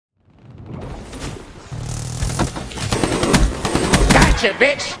Gotcha,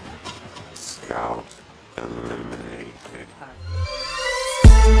 bitch! Scout eliminated.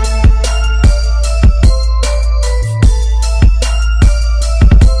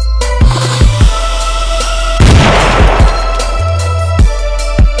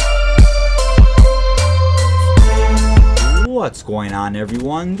 What's going on,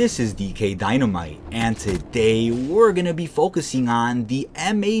 everyone? This is dkdynamite, and today we're gonna be focusing on the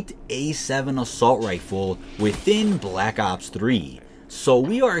M8A7 Assault Rifle within Black Ops 3. So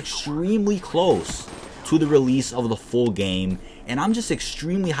we are extremely close to the release of the full game, and I'm just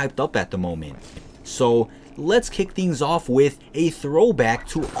extremely hyped up at the moment. So let's kick things off with a throwback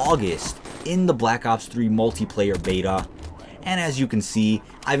to August in the Black Ops 3 multiplayer beta. And as you can see,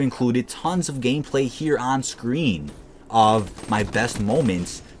 I've included tons of gameplay here on screen of my best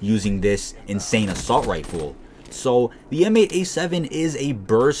moments using this insane assault rifle. So the M8A7 is a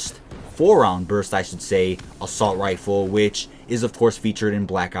burst, 4-round burst I should say, assault rifle, which is of course featured in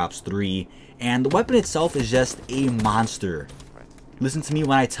Black Ops 3, and the weapon itself is just a monster. Listen to me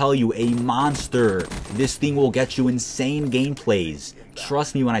when I tell you, a monster. This thing will get you insane gameplays.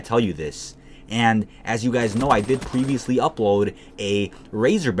 Trust me when I tell you this. And as you guys know, I did previously upload a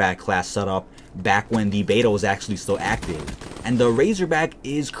Razorback class setup back when the beta was actually still active. And the Razorback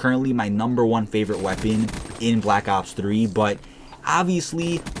is currently my #1 favorite weapon in Black Ops 3, but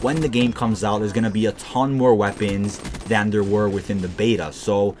obviously when the game comes out, there's going to be a ton more weapons than there were within the beta,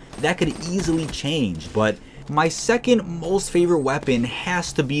 so that could easily change. But my second most favorite weapon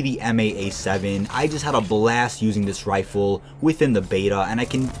has to be the M8A7. I just had a blast using this rifle within the beta, and I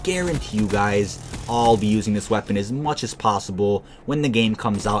can guarantee you guys I'll be using this weapon as much as possible when the game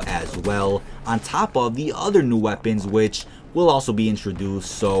comes out as well, on top of the other new weapons which will also be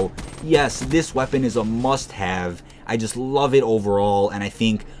introduced. So yes, this weapon is a must-have. I just love it overall, and I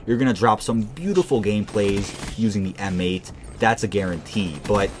think you're gonna drop some beautiful gameplays using the M8. That's a guarantee.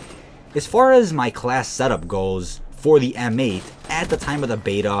 But as far as my class setup goes for the M8, at the time of the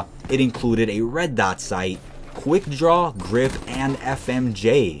beta, it included a red dot sight, quick draw, grip, and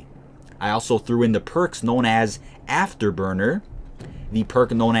FMJ. I also threw in the perks known as Afterburner, the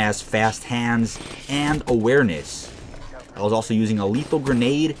perk known as Fast Hands, and Awareness. I was also using a lethal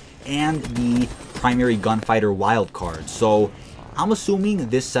grenade and the primary gunfighter wildcard. So I'm assuming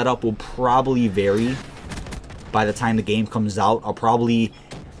this setup will probably vary by the time the game comes out. I'll probably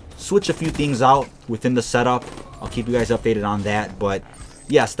switch a few things out within the setup. I'll keep you guys updated on that. But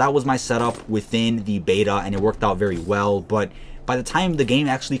yes, that was my setup within the beta, and it worked out very well. But by the time the game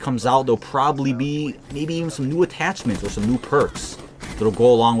actually comes out, there'll probably be maybe even some new attachments or some new perks that'll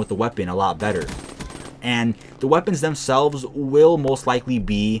go along with the weapon a lot better. And the weapons themselves will most likely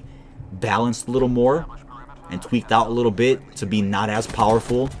be balanced a little more and tweaked out a little bit to be not as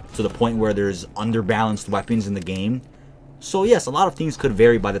powerful, to the point where there's underbalanced weapons in the game. So yes, a lot of things could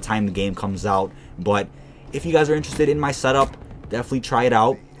vary by the time the game comes out, but if you guys are interested in my setup, definitely try it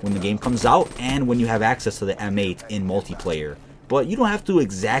out when the game comes out and when you have access to the M8 in multiplayer. But you don't have to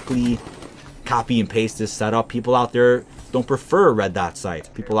exactly copy and paste this setup. People out there don't prefer red dot sights.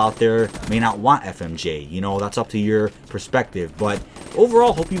 People out there may not want FMJ. You know, that's up to your perspective. But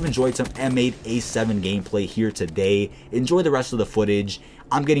overall, hope you've enjoyed some M8A7 gameplay here today. Enjoy the rest of the footage.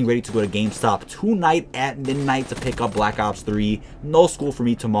 I'm getting ready to go to GameStop tonight at midnight to pick up Black Ops 3. No school for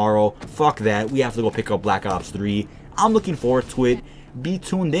me tomorrow. Fuck that. We have to go pick up Black Ops 3. I'm looking forward to it. Be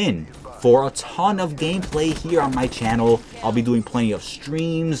tuned in for a ton of gameplay here on my channel. I'll be doing plenty of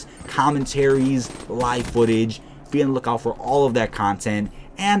streams, commentaries, live footage. Be on the lookout for all of that content.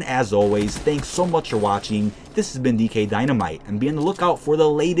 And as always, thanks so much for watching. This has been dkdynamite, and be on the lookout for the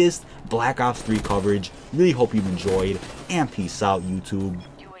latest Black Ops 3 coverage. Really hope you've enjoyed, and peace out, YouTube.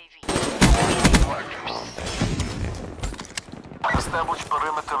 Establish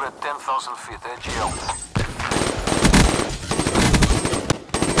perimeter at 10,000 feet, AGL.